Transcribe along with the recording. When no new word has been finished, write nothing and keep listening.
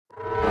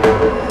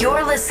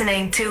You're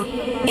listening to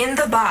In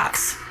the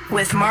Box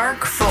with Mark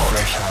Folt.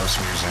 Fresh house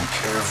music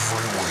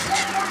every week.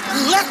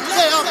 Let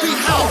there be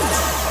house.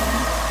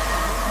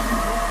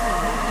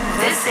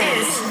 This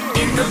is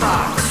In the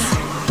Box.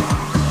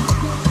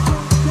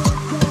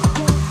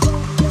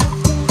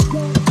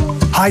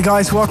 Hi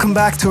guys, welcome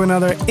back to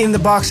another In the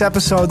Box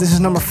episode. This is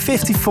number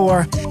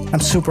 54. I'm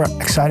super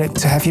excited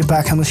to have you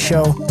back on the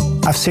show.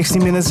 I have 60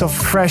 minutes of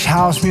fresh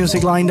house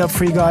music lined up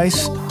for you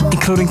guys,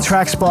 including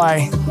tracks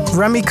by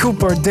Remy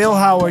Cooper, Dale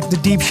Howard, The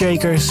Deep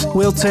Shakers,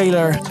 Will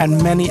Taylor,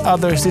 and many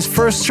others. This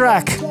first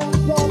track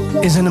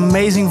is an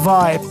amazing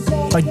vibe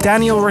by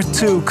Daniel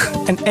Ratuk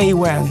and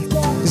Awen.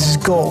 This is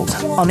Gold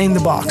on In the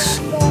Box.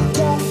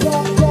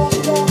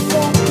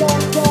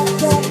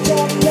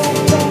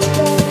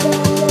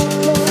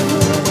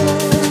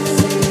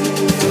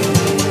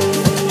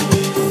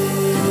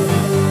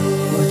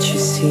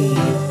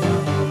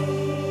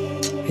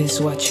 Is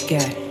what you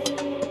get.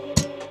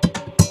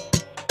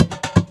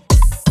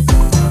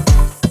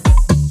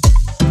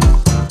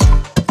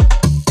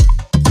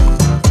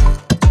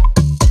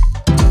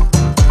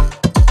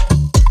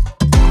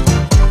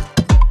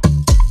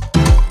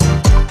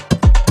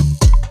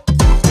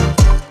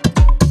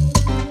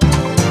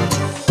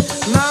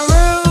 My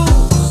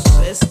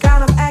roof is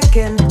kind of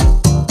aching.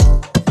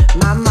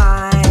 My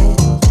mind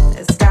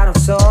is kind of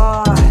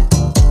sore.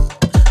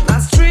 My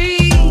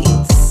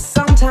streets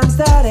sometimes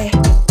dirty.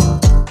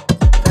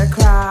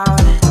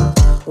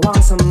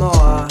 Want some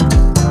more.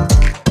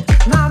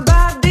 My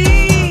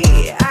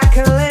body a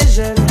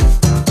collision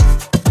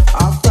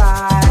of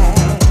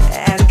pride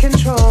and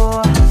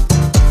control.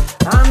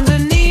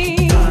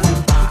 Underneath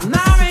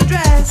my red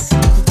dress,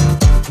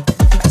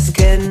 a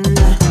skin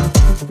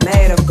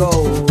made of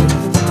gold,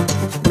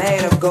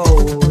 made of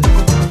gold.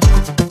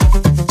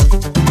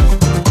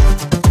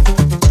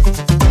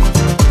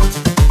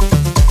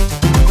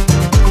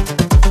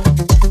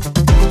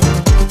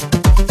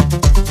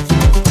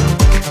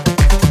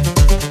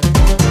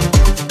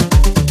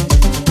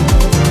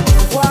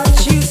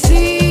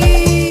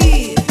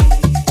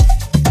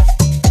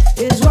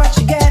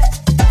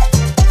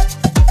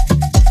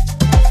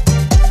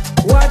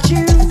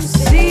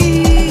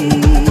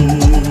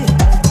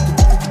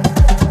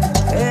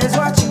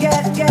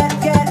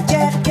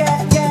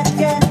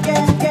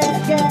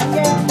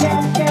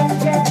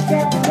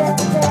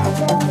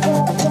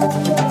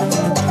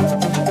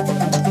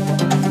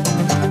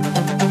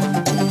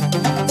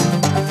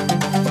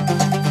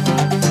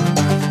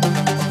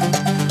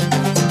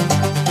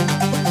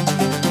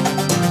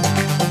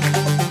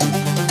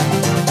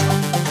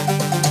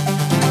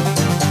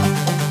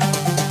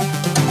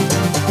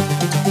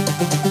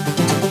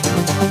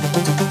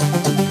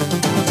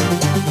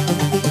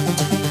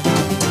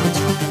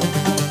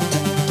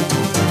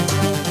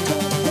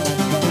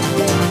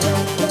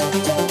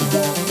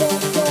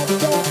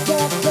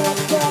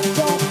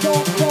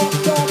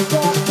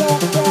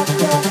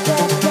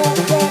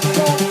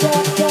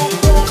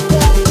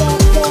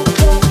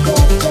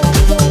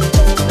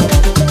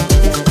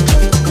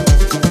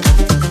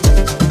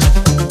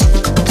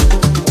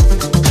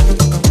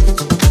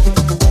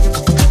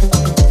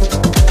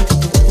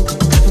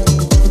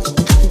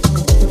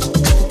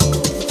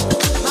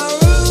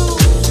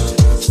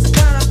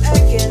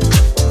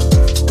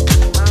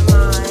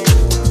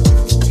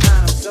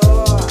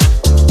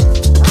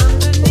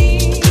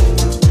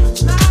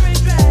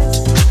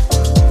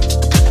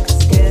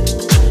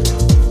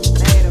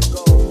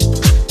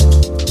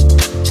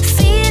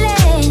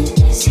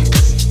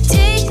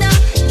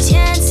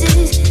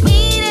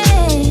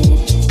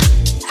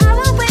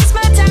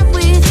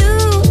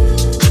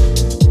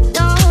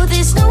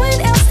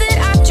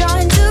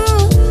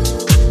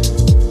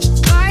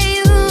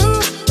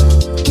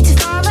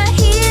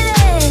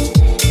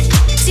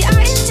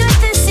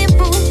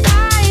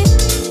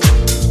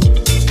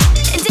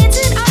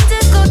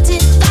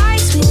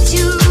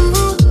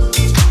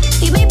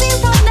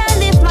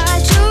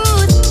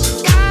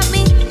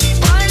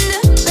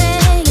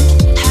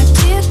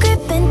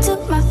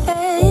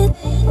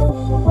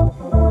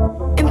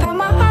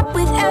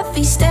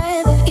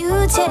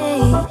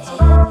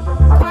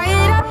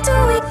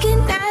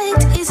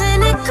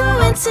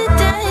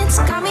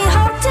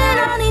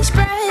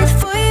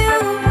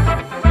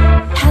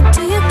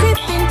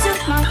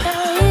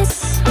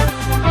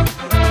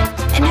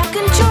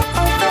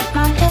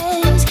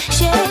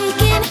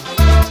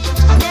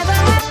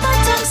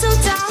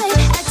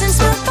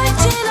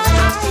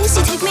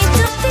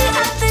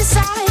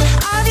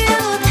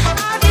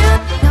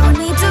 No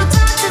need to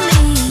talk to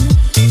me.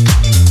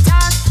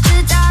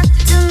 Talk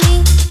to me.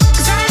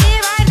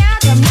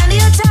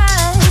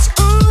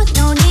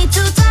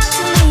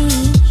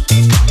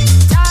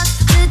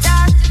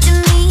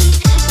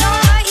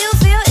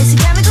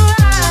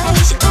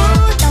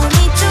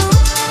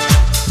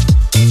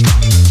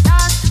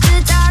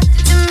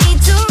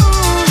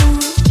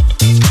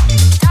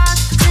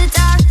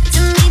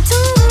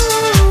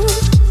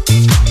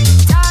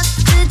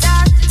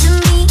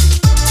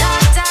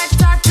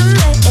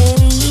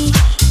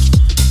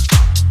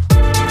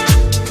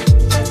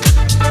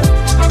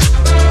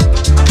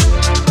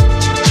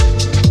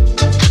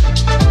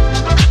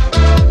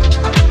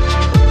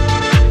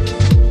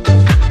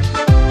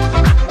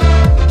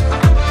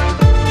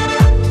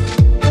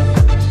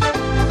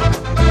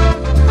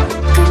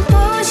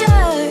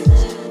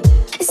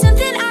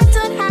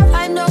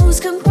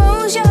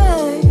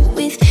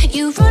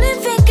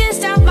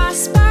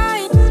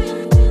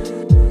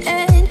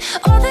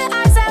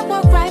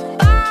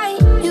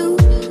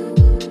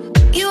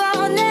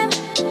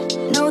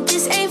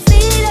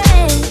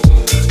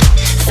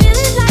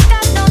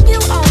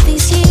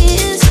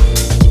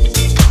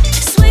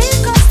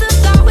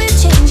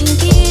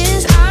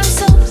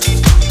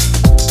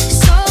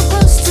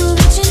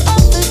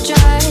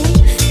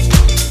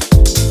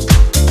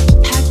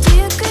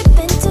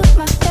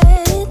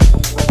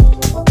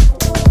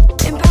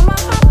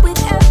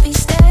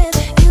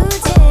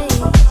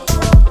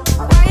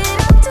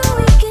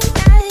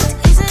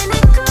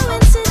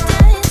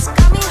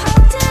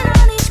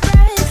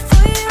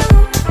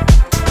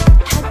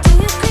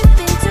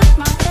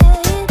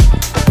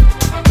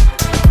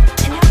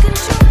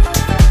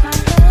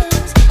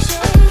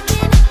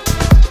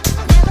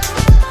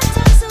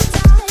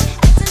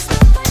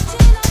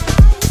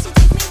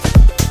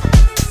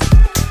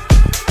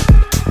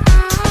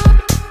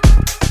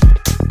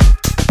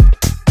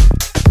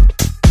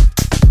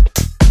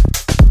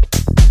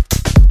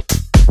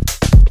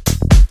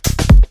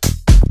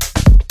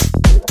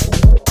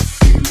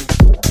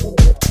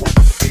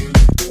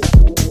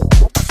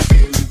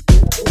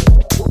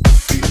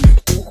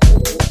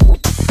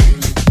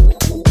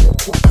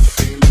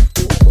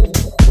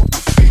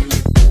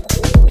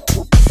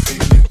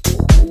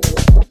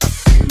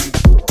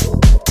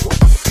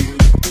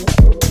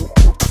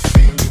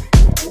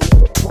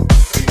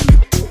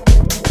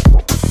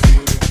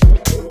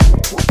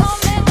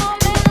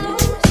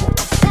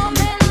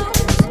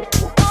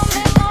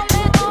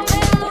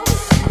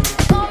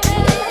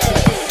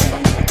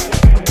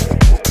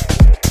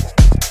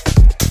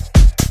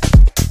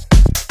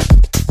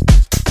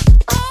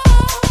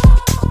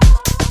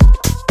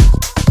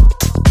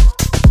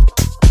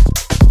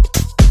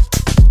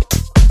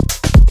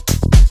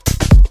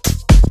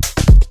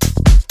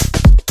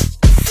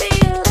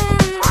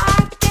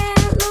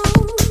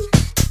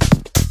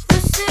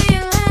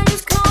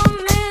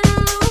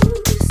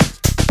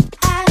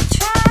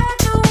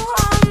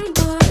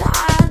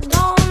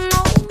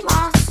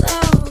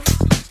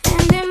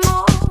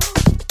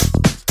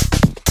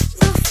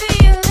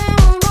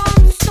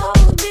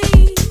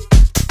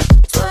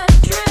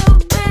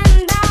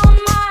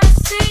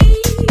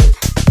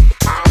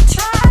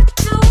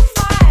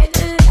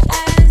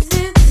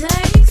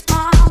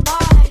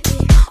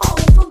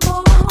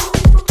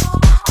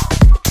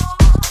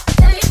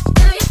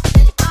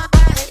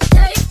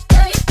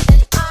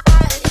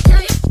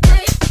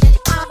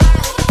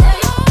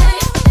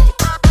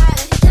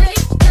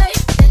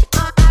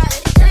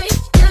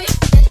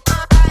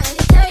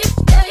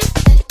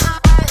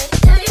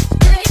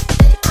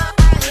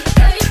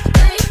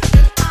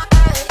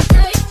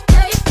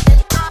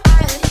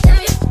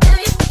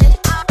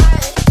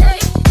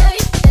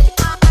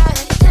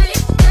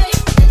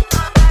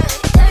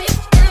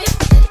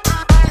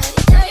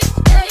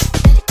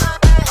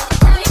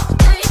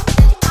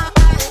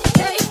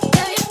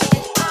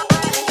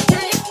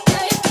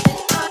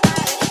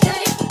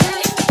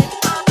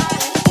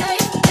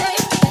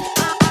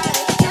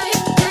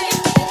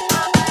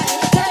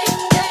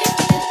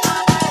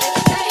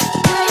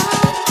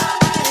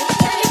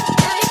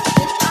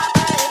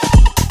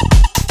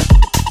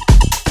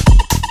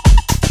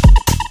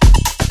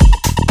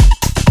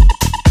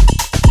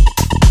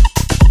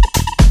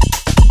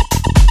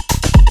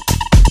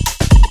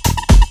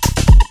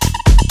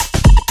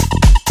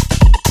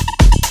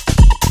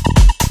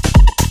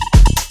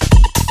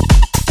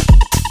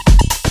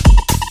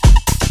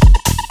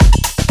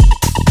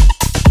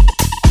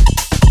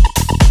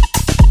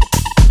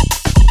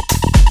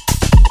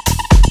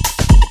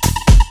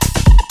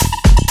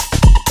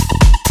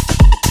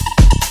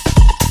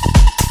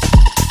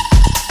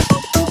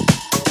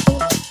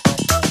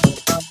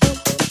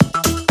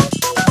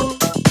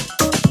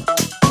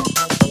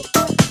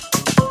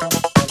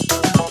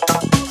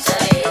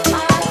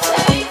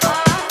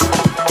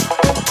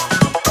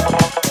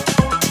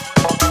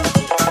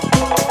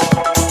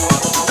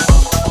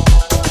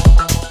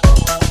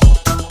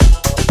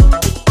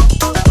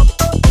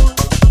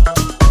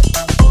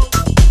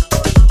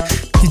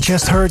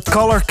 just heard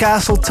Color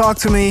Castle Talk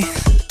to Me,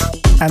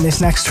 and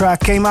this next track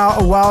came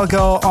out a while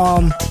ago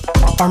on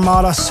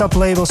Armada's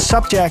sub-label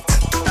Subject,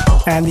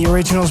 and the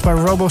original is by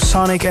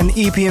Robosonic and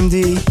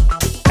EPMD,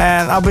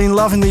 and I've been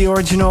loving the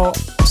original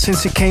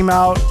since it came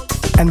out,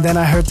 and then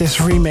I heard this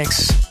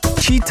remix.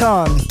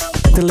 Cheaton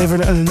delivered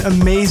an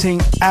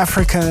amazing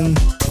African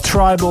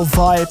tribal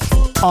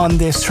vibe on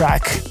this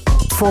track.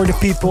 For the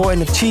people in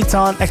the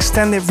Cheaton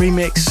extended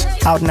remix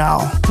out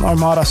now on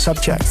Armada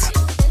Subject.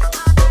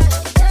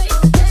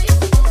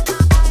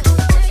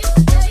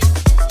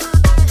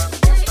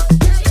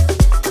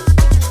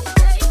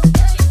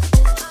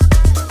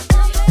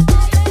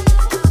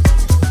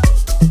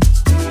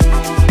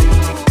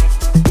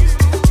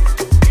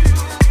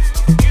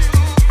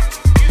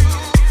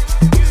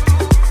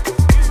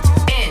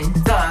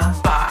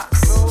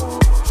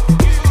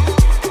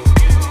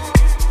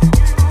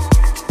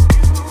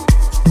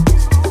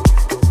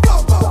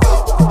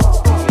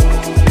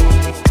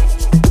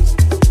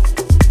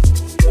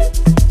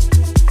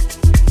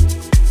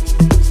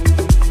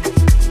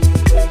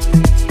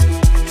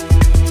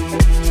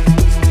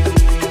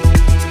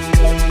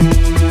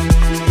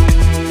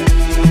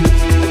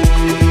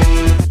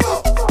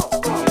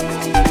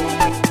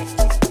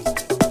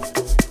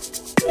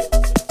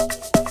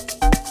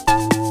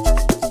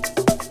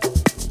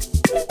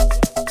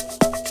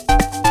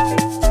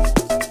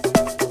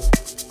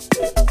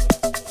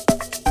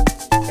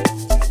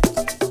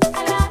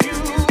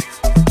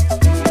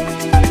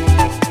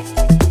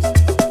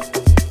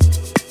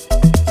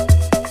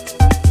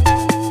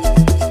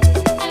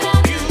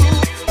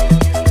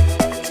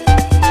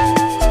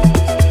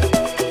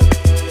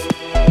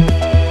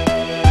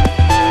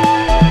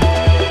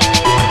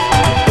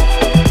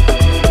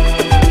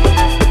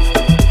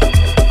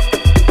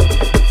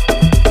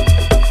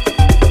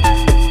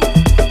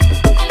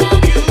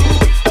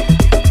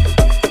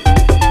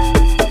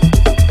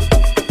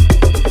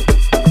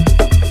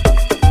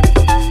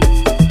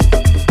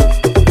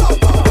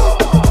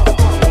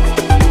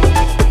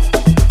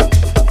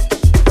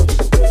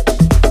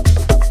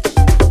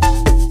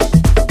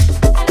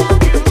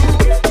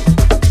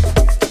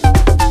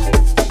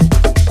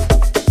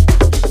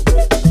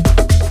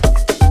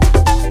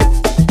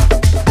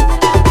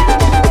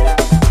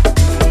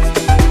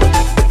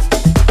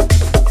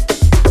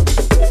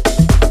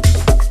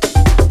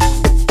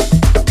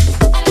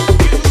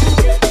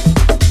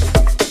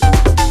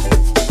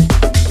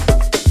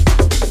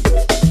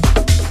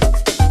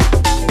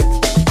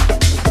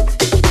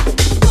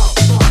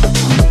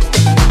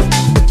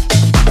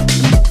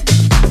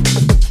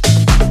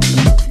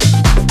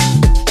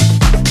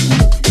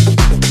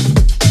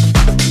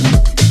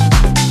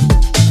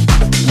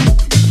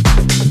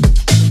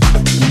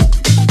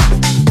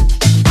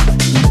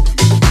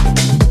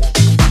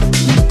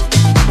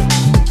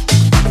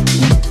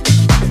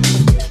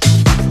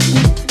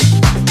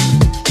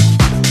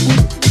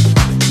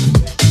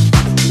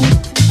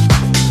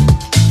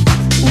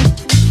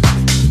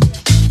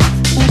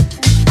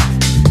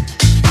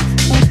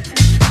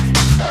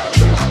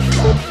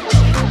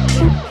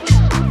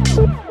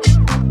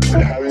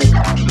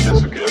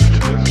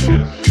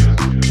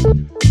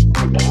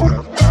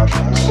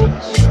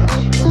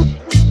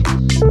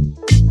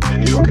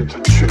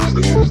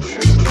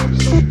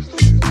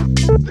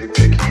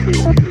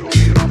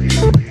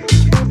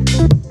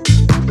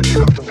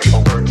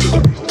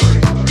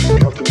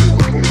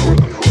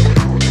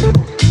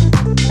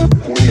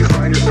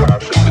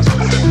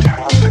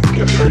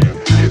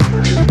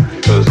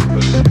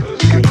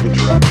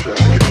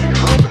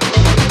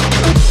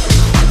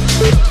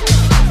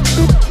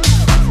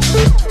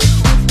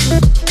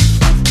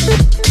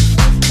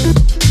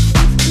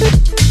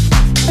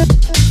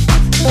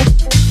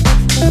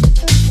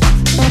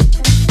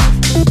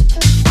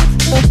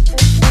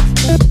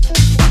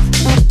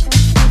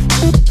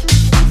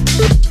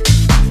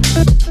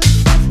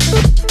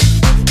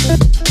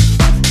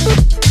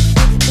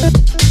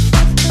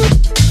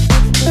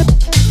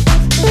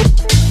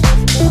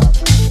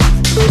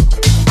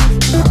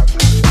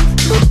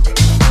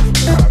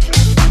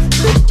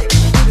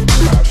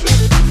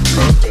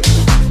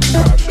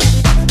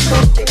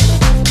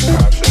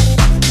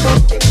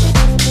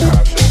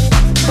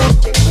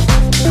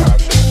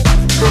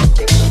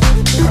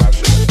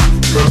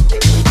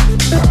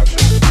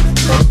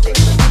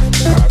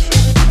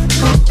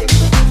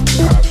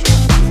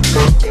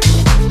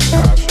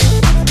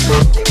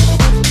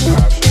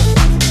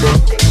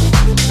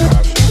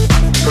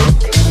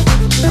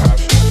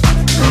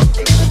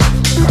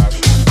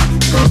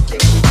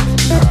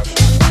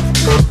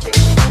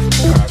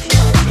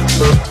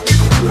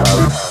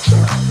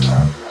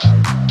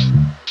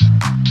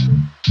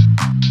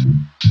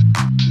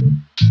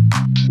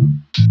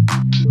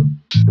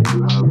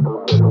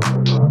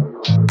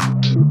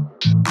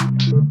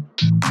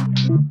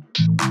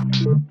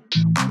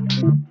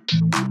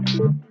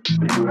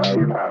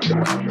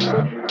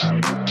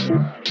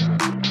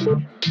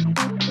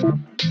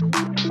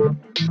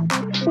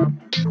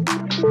 You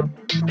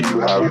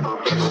have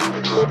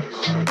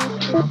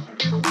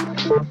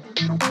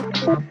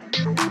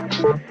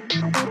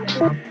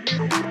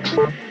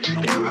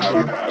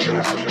having passion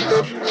is a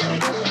gift.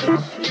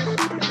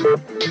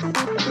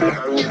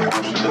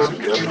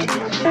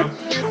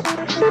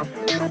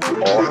 We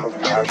all have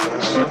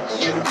passions.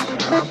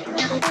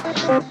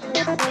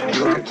 And you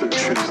don't get to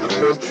choose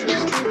them.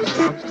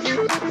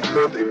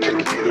 They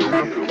pick you.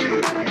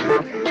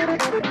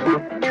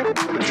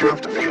 But you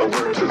have to be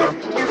alert to them.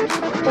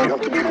 You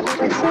have to be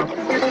looking for them.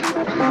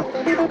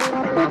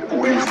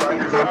 When you find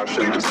your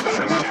passion, it's a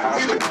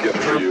fantastic gift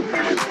for you. It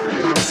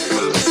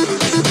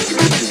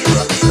gives you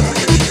direction. It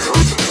gives you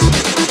purpose.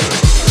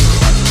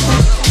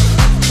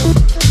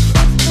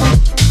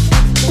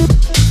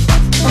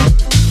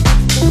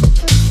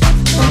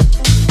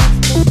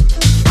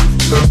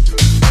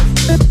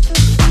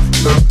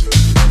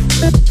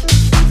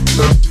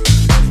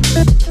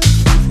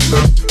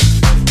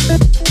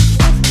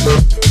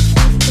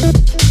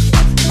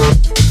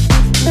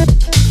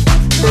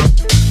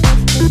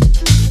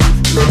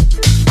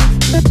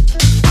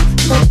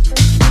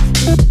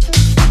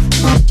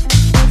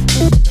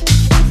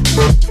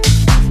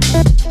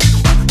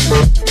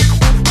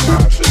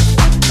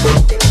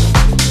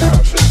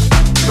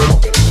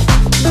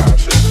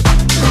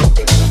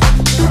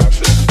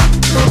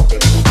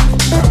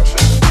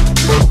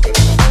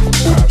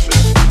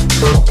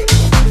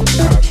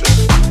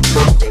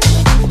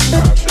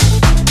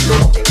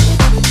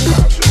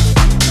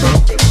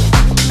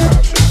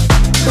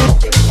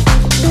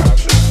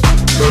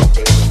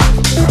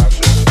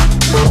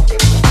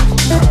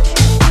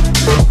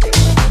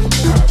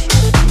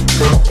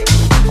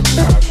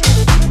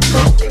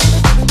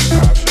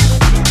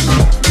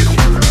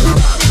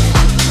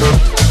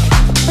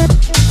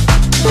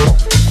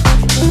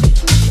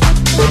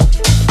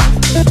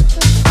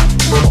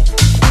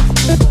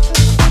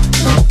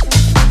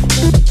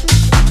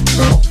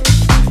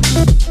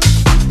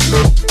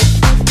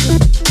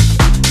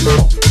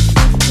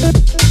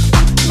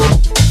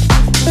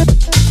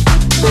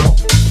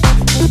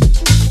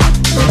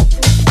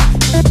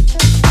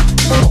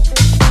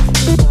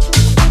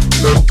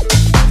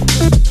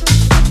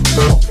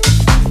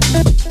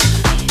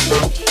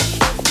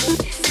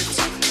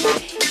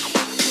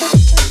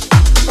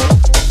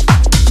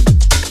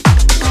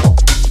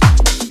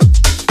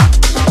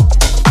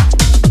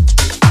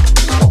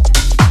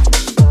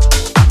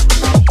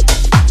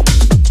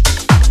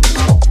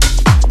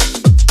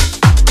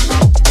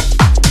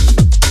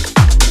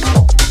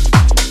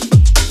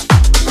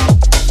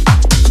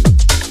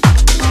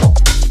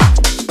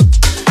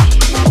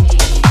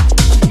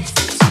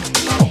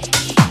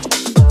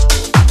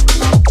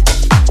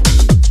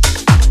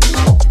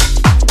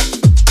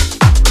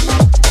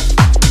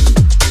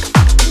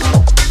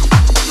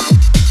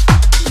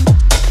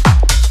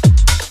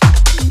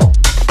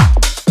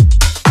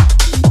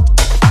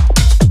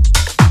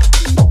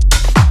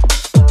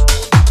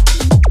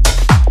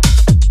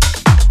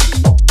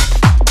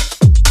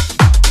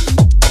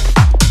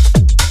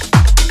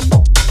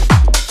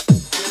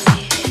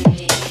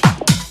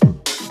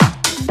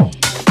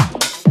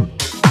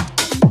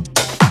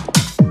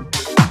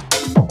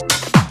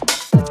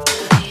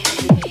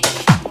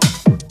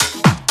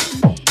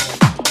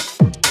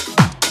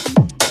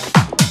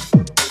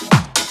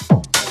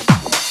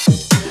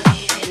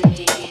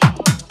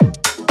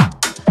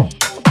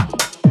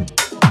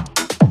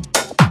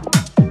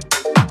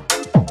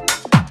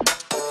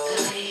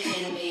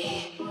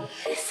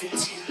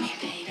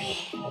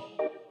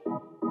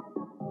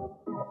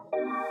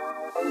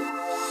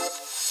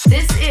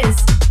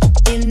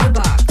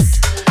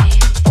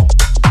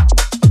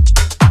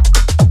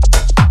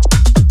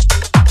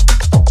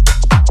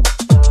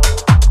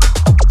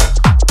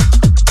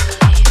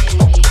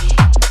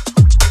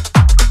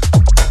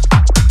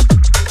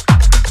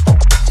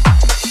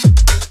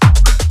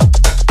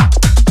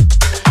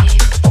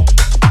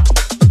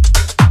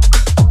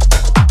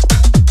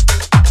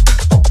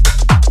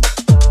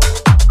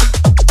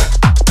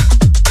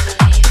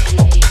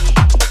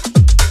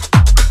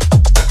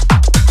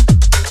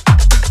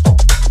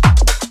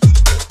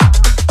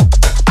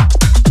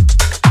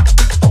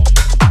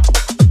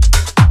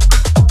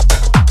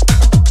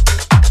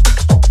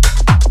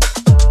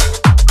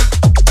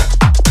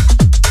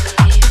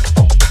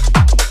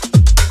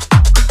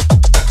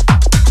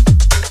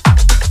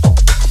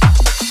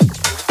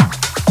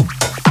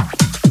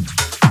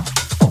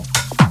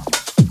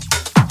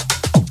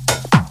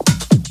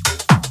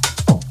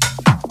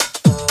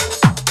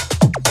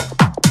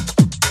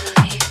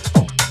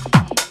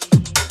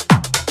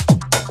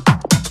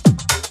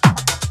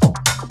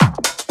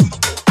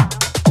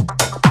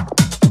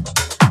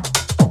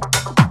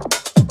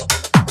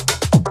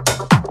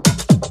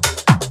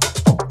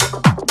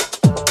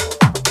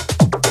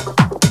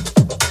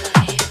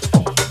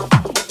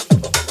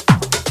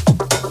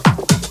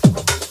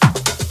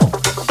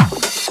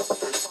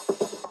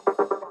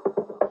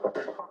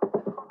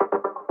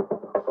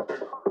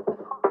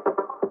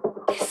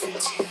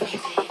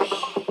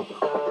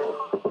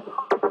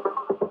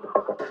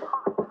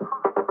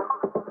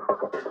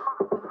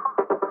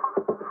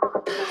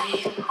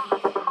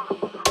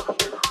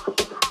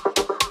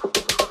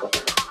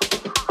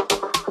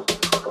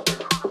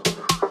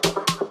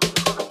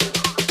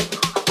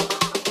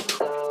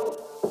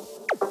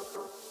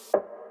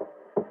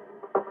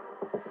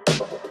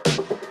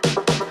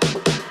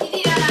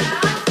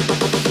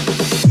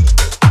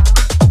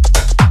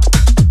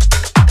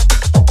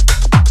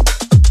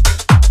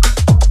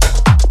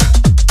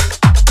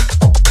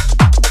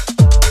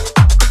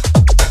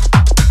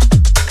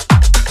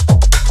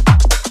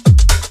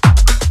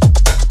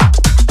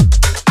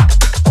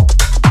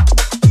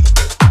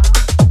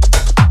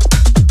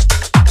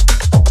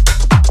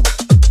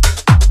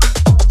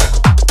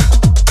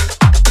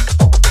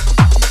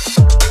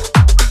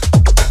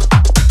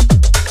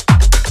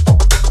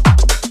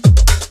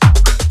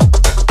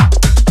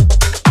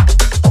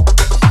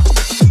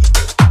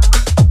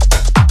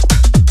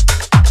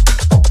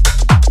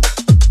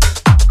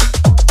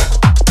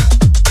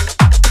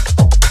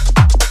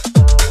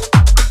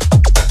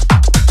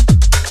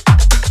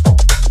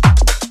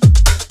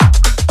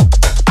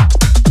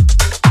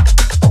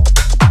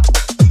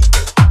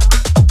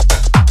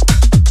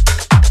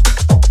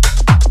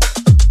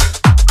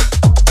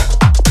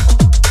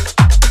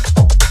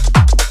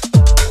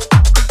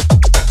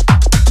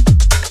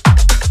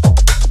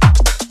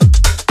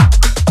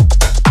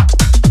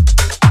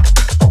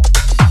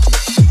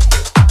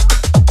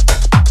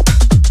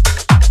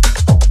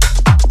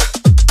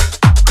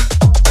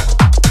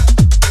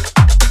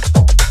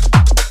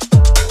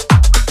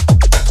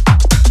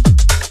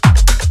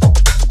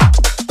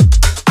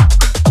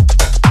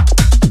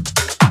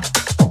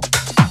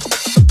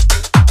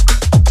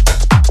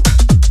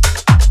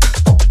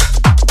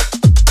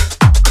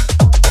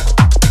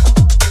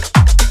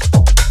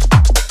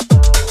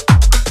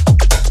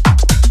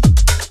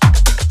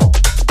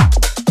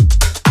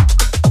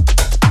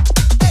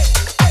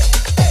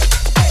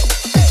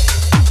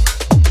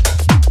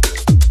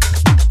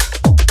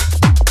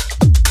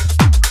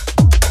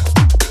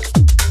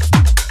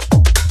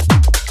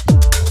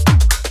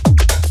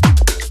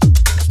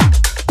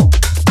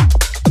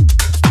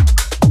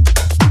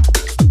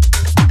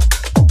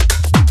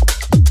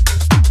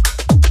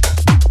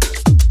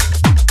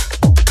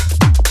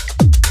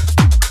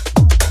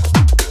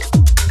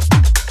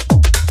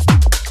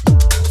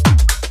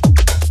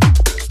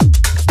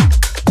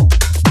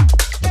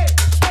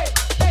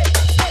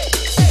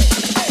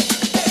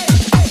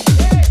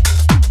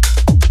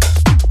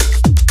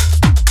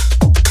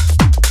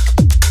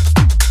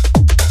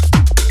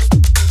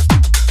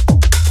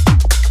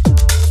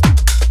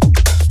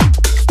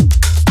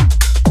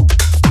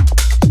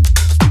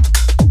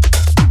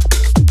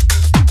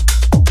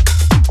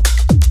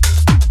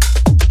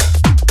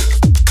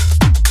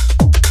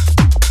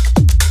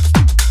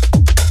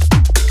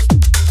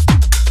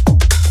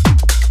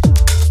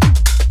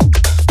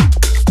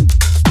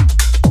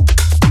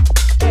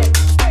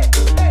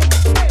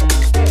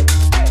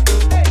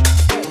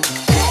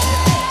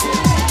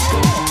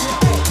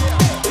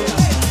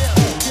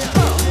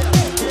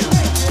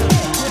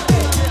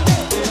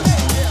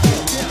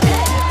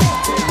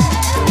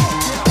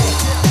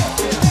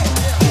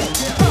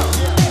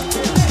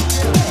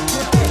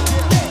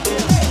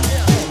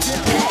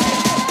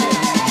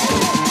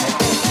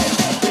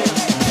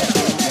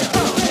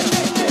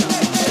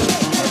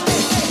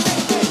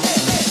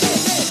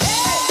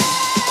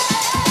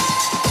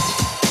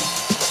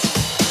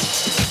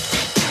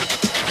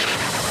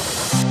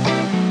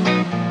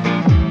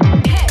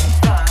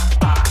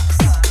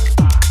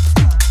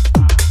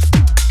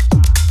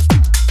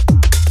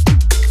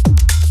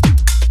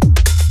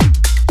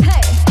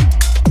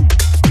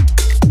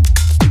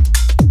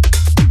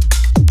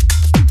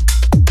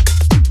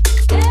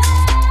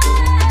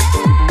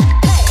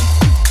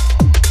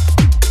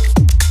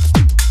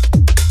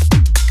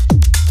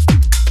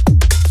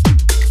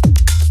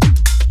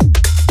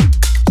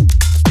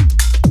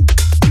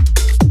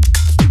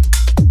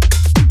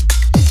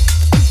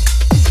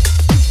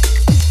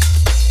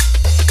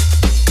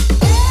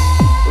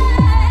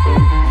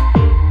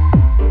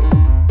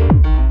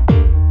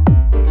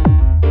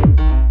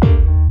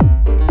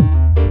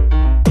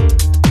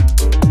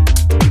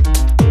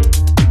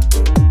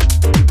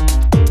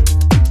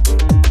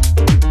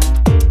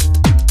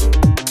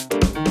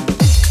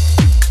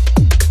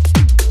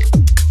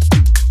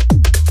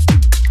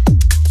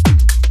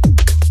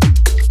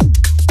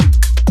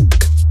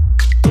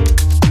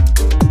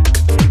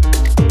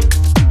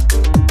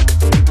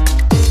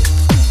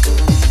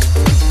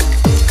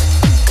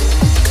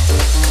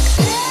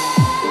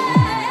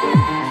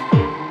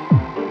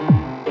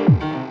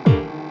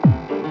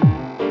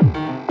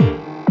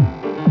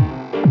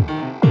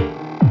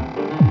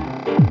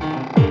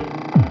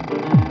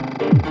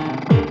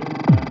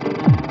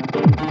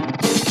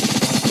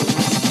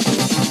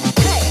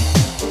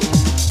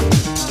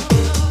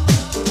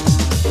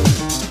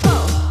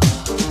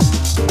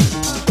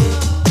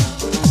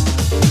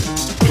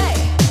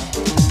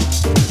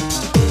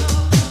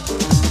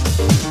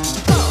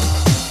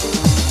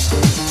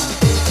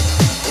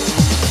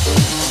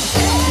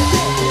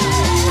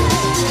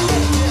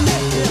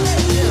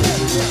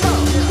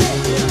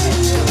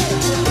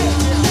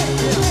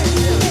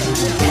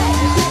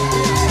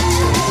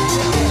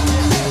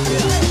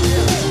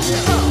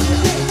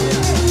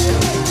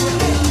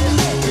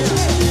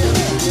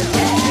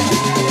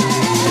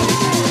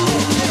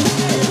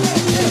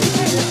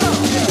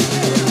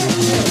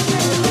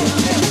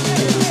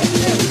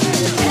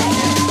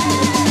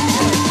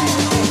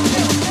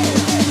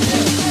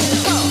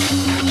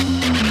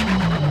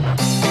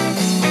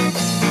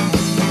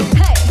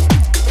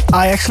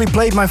 actually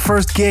played my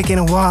first gig in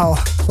a while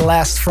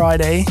last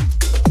Friday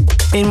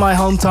in my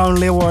hometown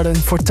Leeuwarden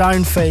for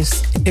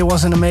Tuinfeest. It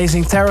was an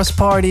amazing terrace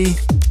party,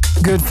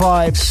 good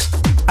vibes.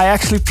 I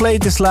actually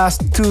played this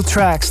last 2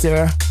 tracks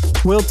there,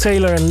 Will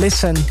Taylor and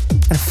Listen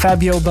and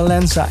Fabio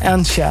Balenza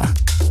Ansha.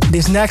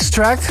 This next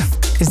track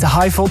is the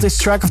high voltage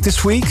track of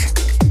this week.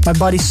 My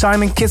buddy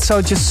Simon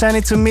Kitso just sent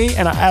it to me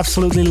and I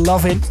absolutely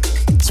love it.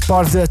 It's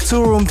part of the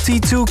Toolroom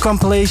T2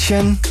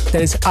 compilation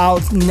that is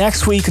out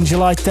next week on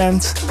July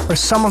 10th, where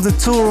some of the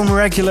Toolroom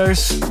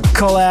regulars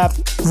collab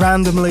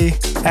randomly,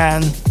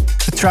 and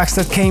the tracks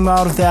that came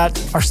out of that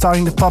are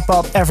starting to pop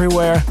up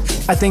everywhere.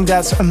 I think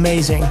that's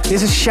amazing.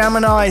 This is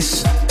Shaman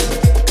Eyes,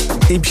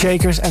 Deep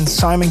Shakers and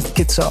Simon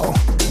Kitso.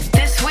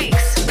 This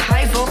week's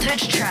high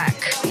voltage track.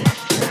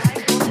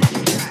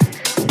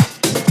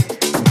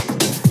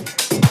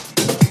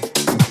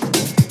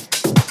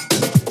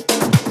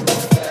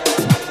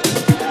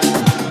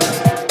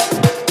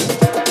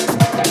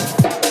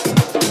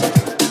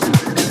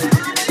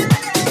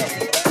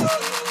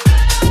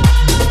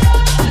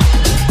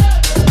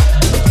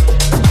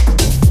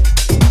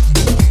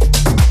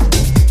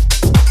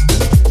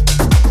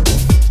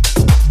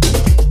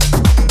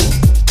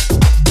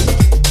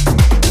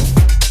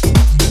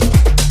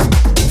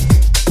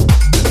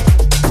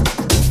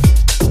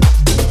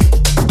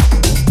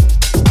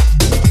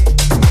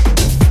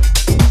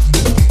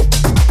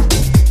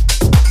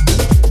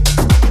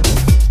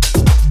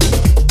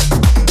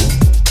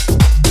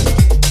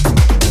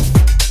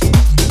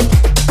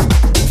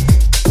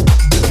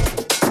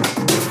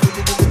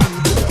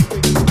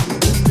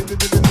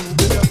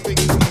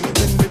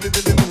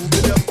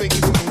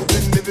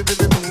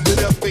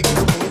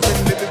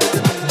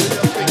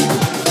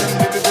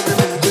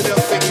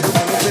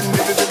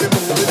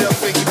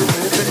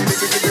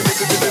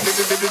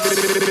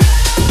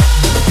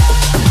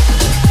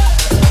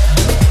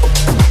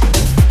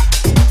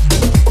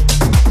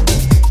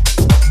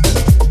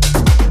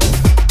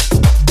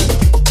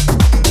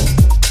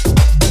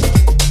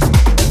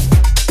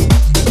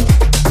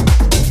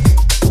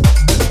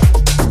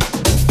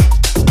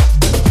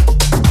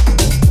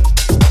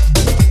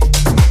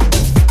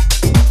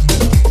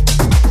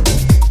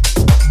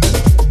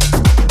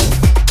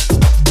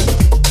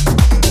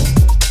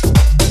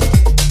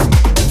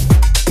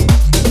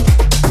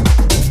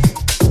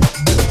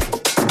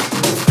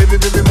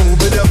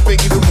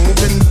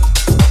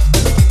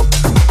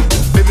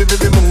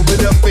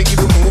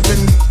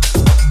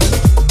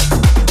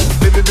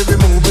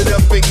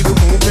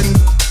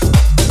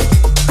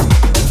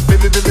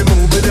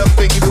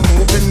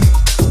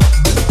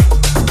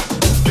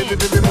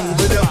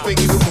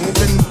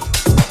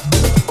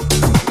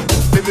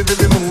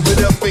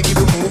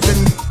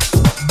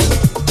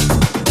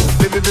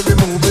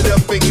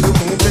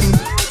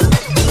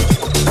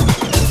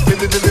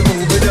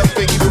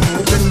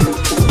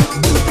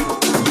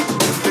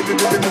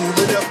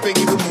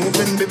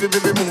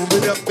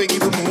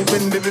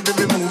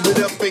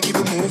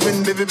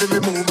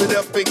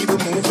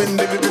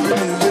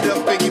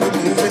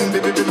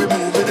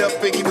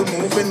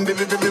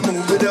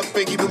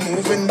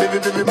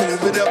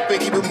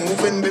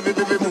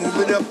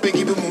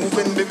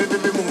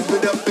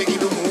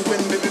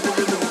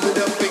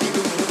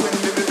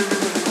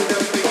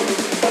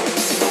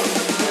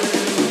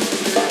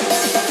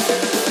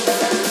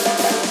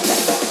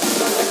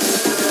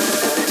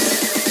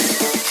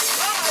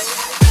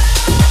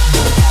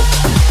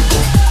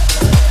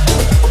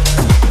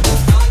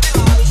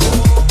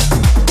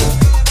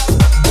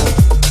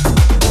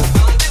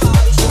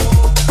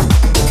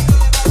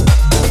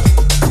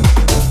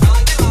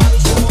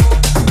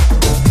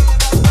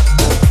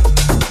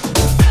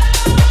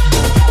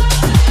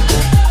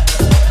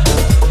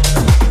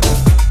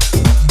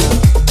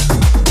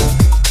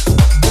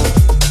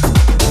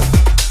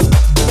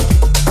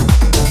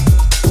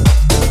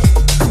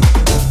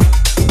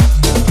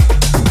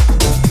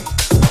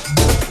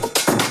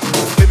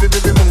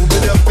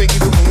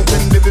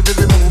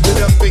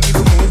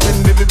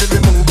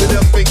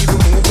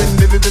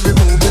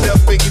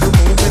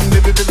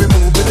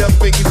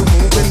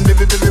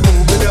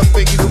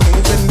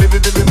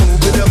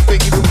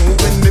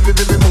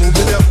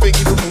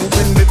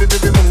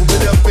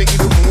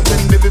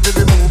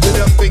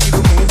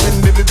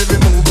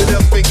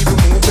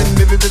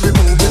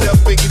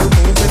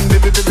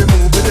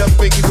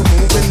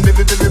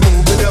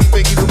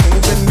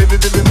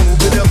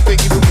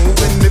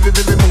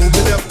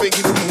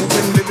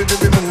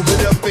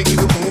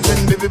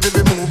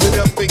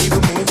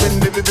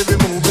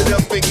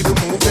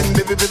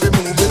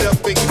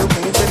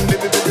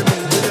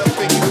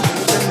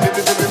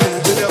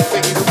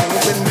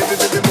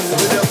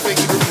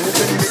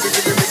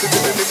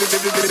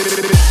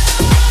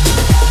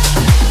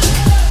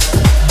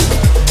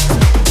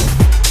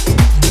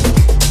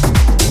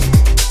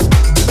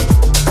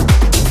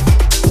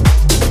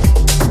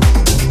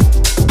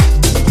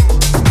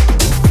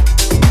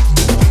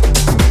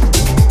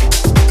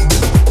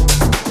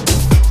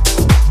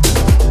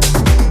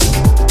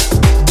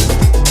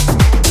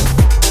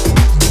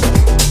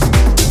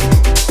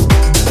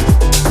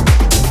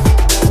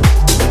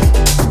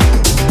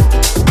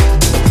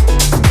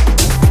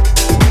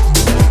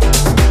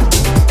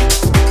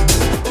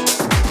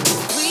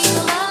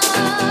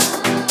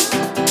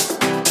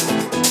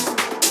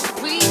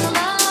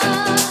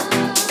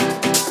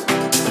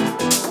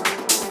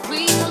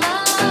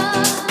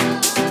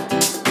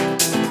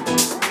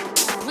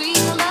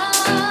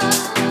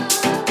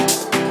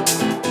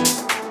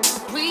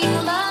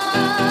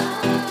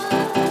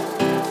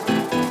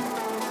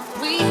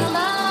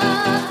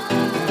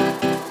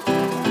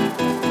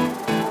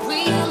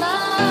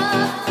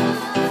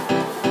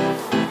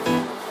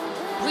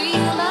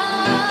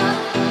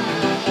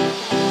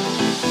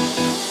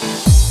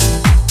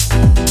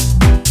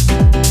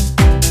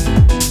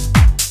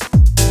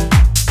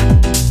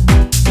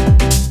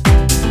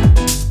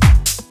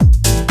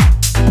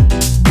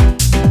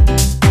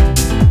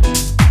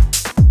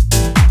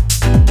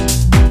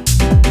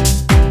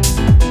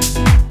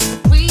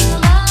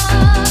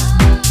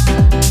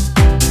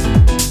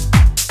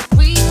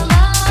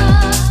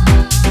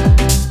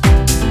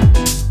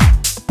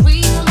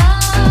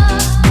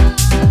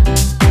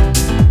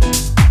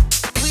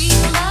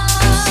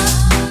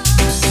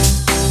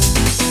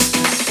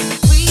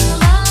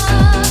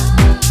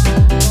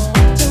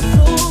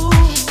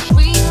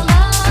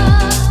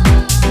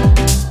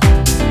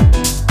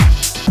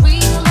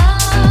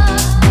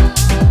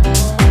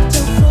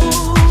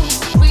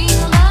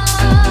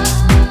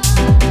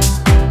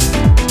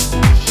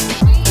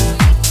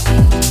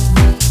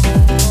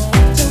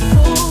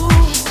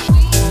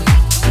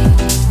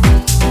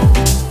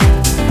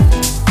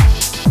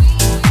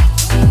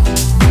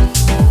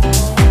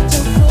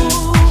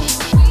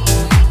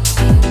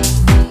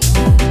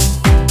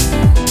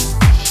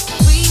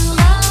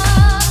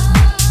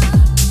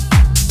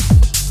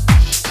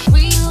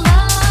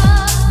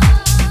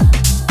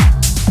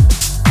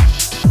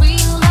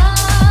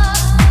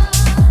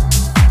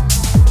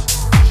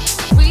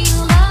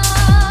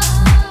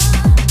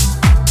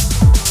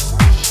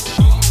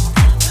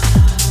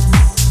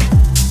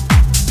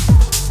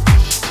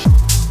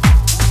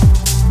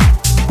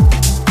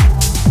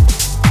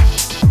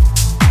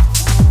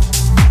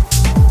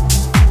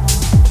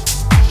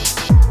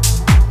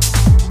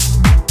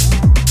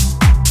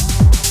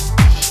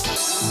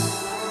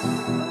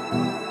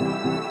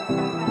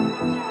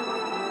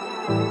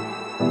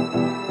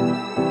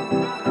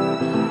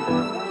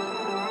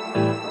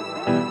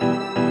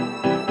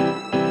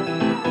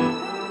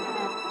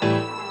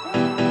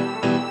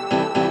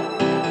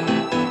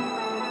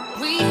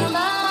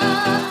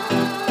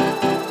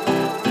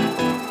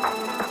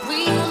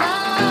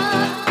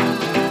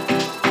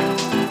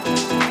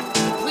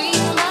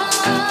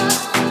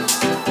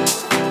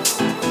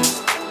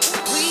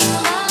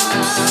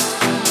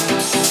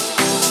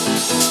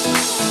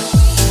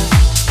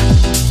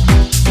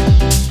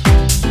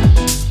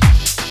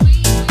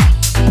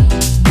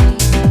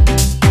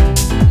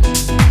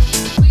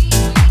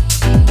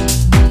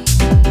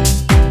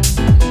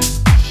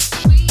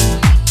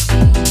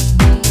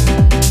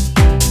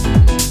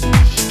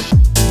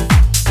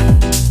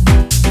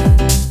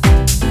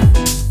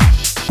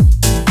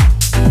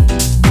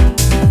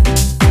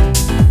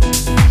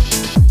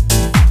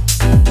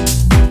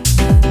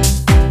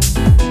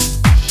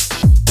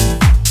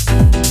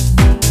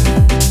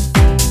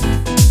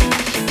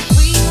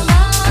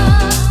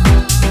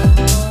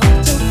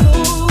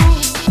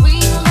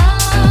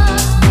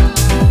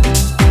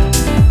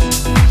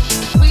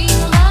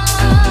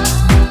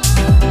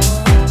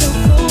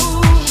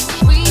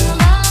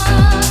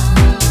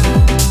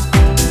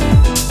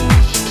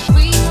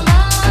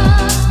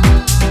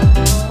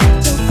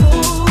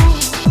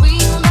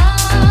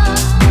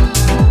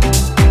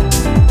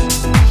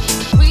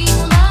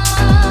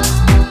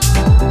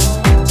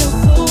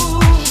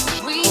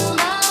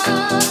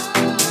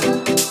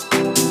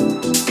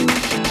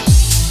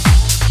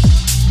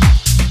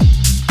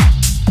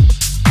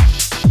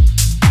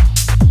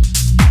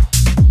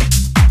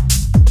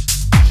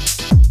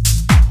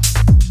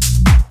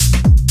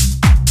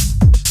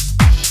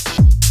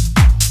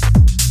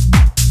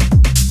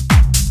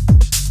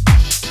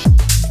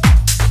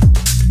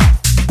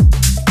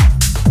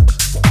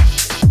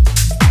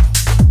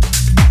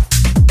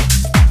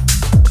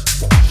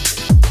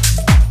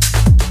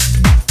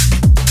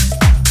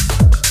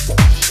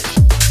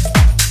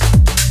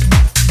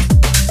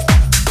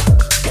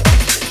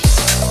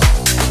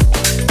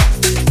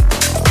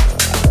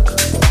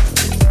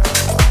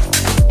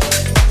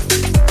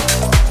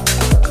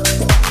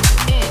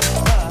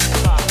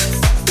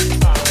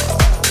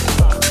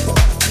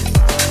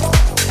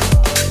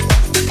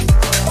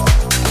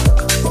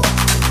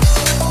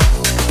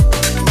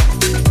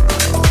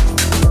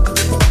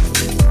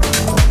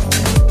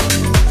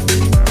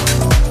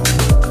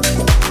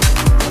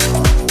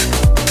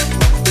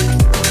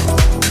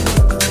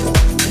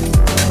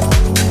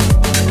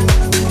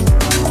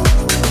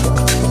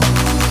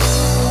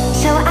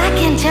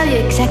 tell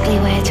you exactly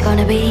where it's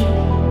gonna be.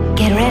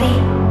 Get ready,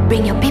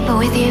 bring your people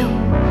with you,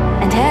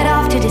 and head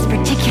off to this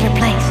particular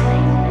place.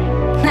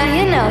 Now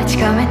you know it's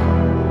coming.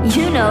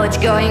 You know what's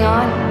going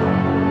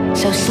on.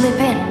 So slip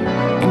in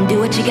and do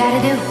what you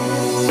gotta do.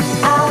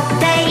 All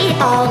day,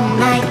 all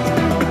night.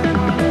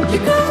 You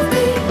could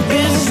be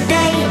this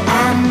day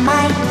I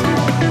might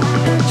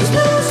just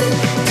lose it.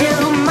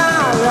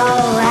 Tomorrow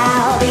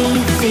I'll be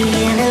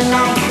feeling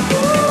like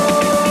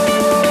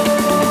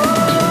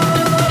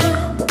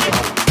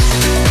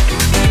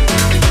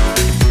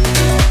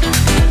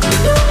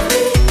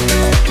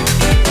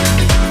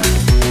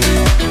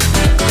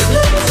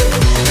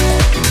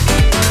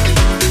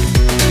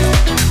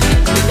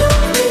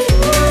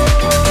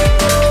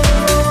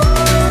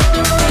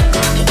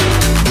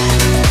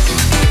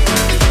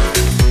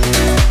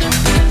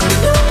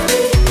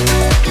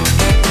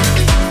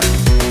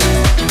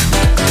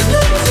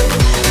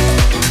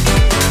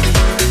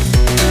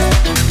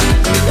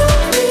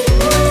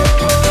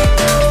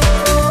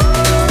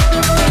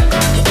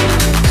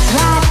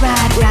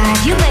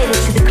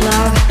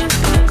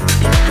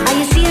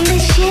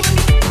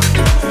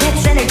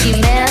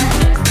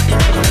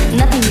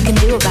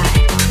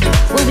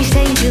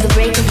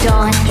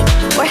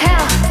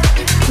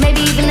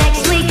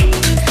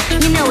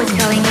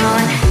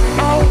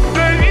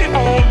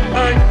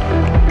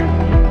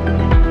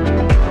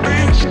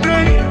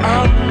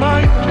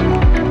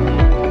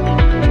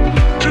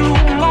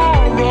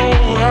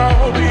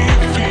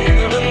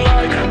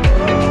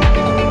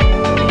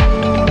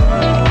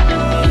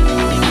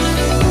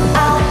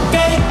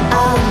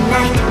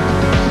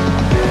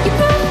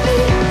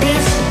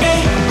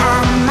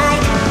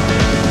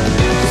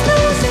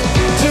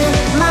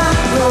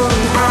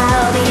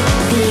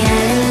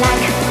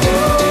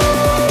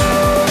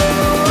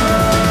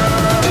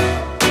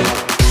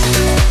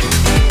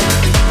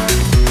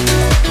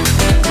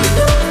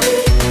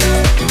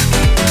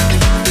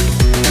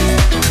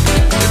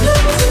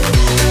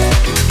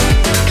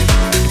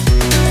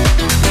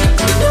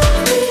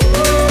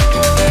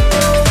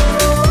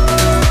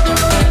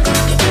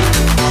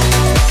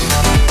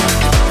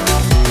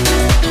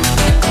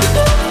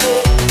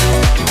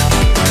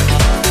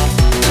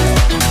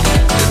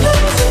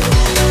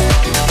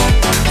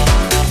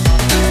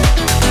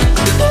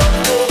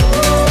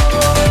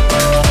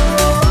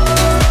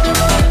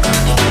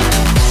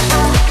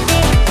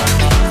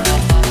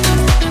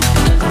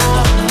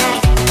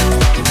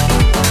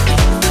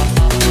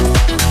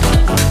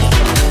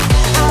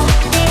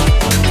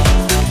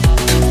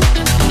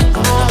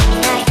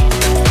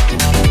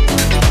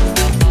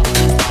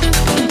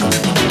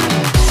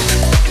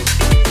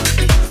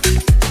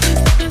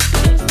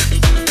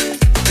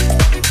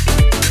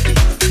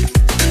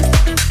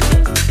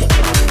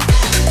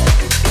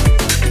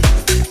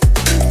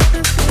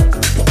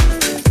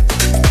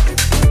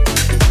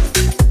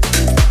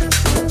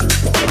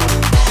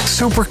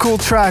Super cool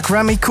track,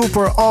 Remy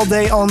Cooper, All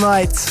Day, All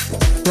Night,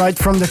 right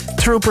from the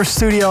Trooper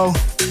studio.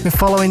 Been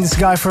following this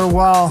guy for a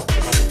while.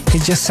 He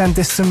just sent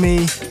this to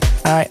me.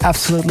 I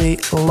absolutely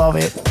love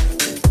it.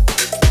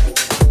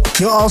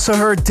 You also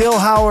heard Dil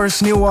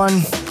Hauer's new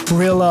one,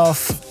 Real Love.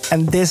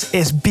 And this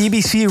is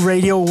BBC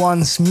Radio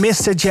 1's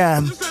Mr.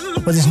 Jam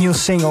with his new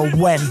single,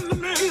 When,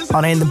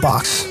 on In The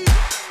Box.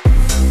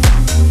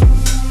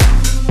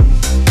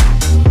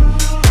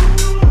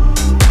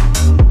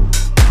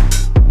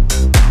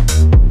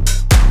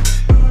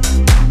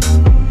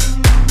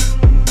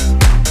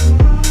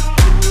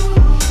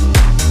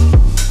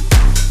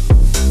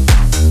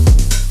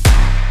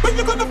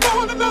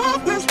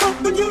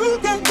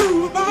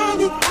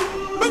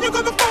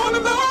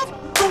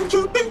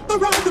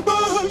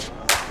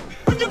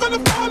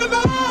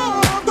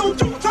 Don't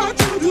you try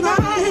to deny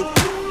it.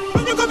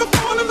 When you're gonna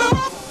fall in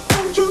love,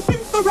 don't you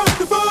think the right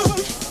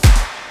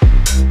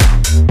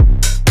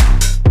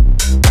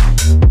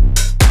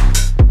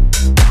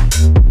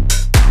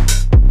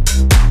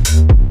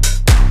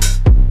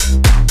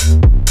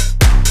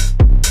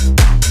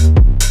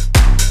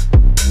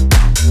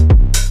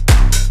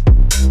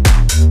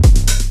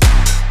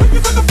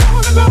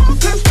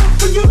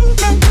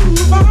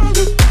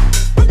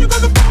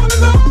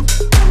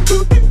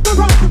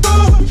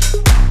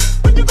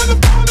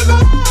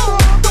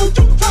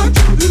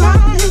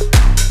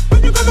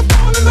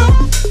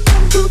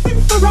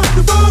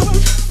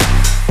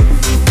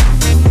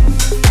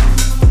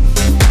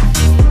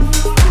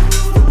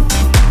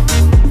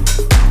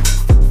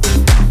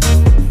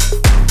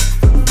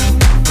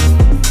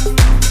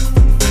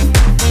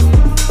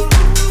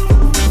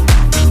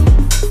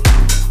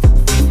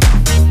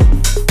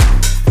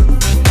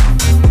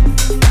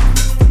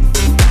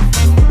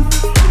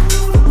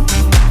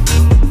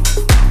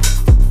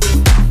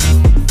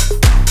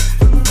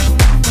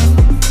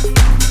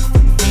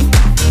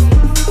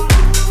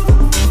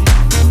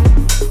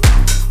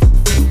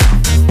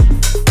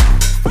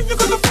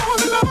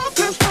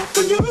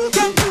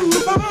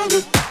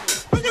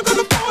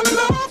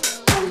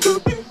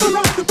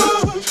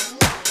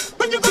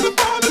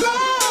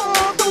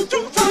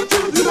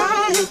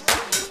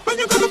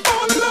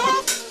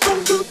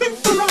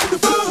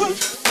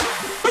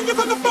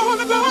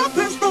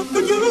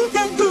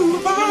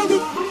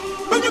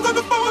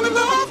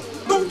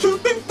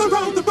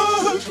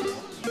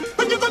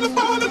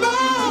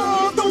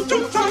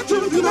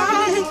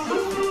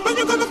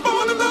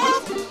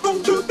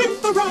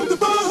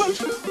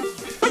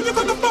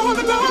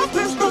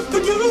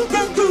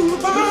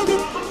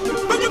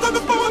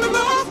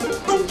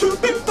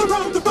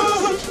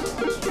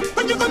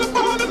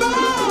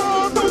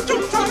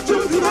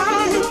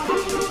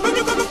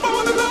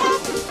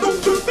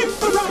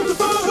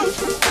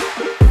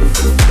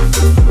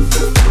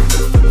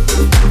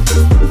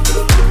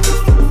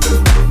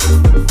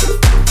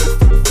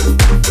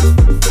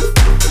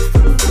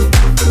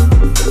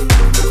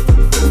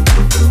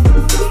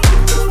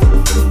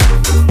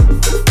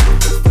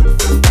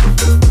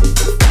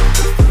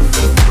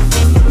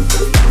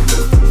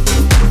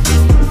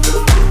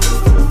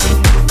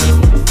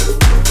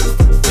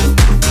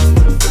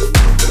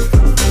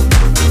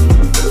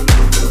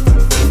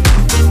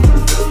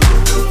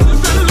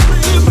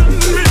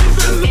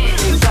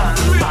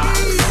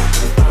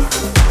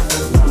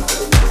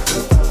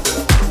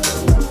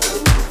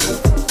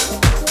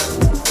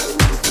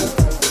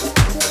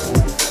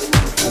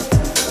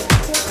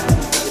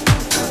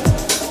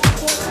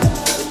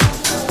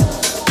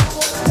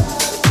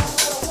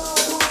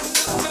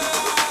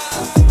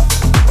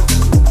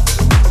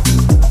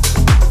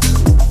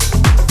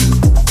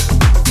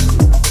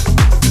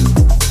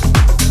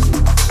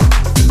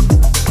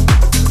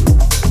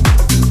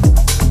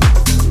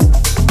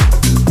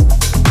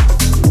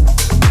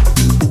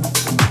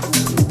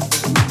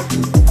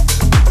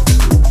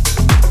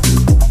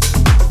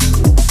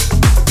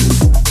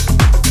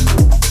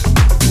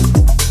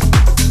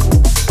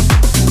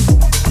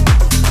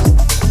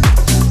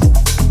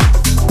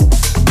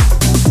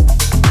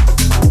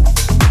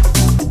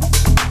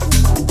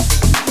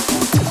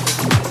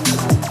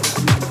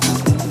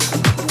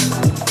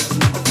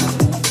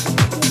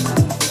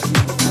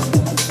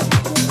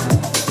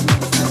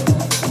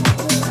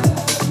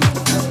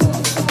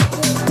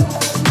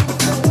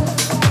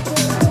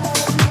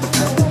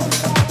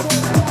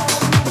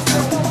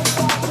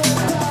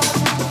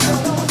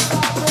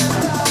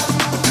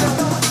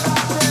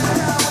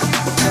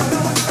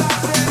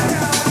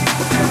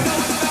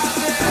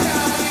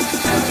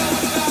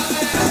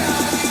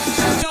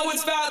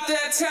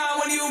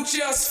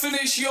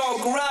finish your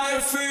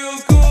grind,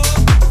 feels good.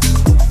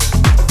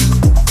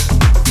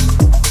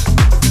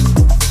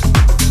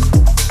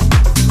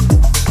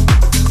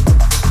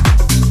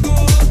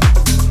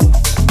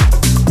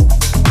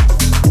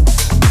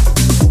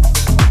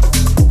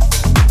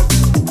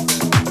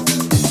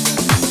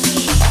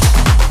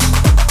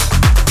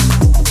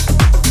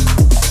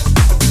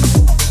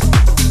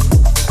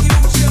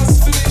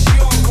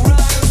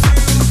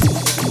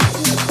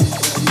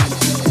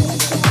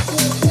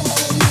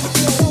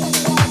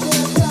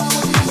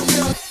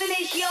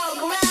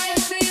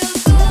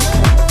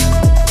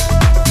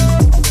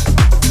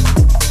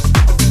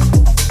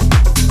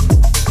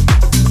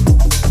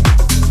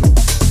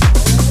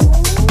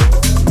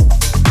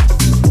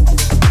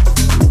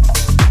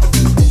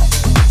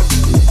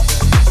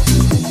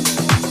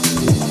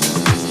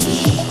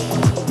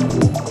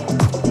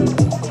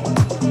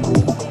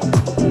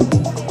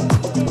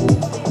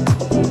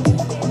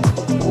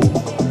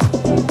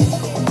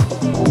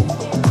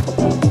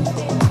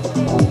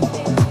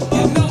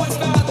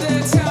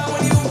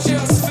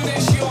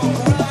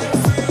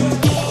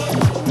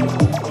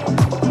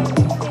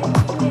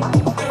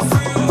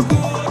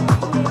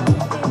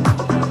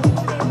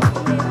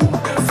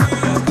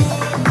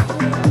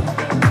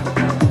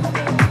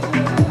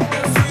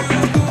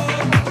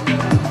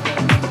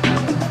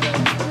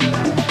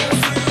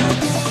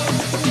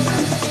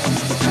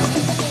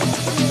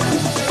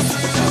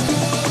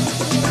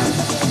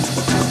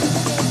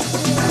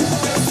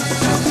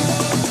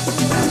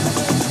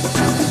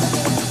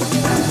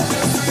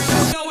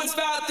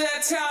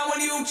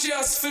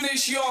 Just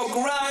finish your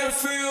grind,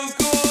 feels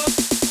good.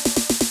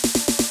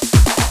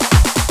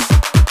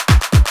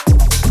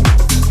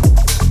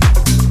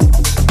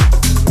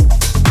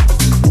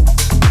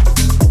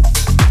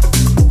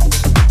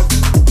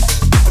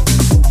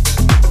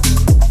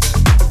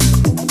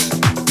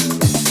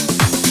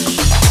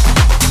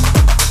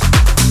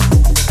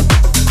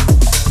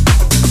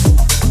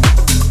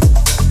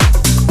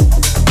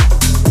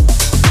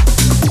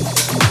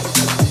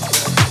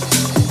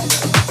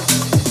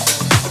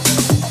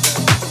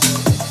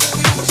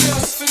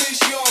 Just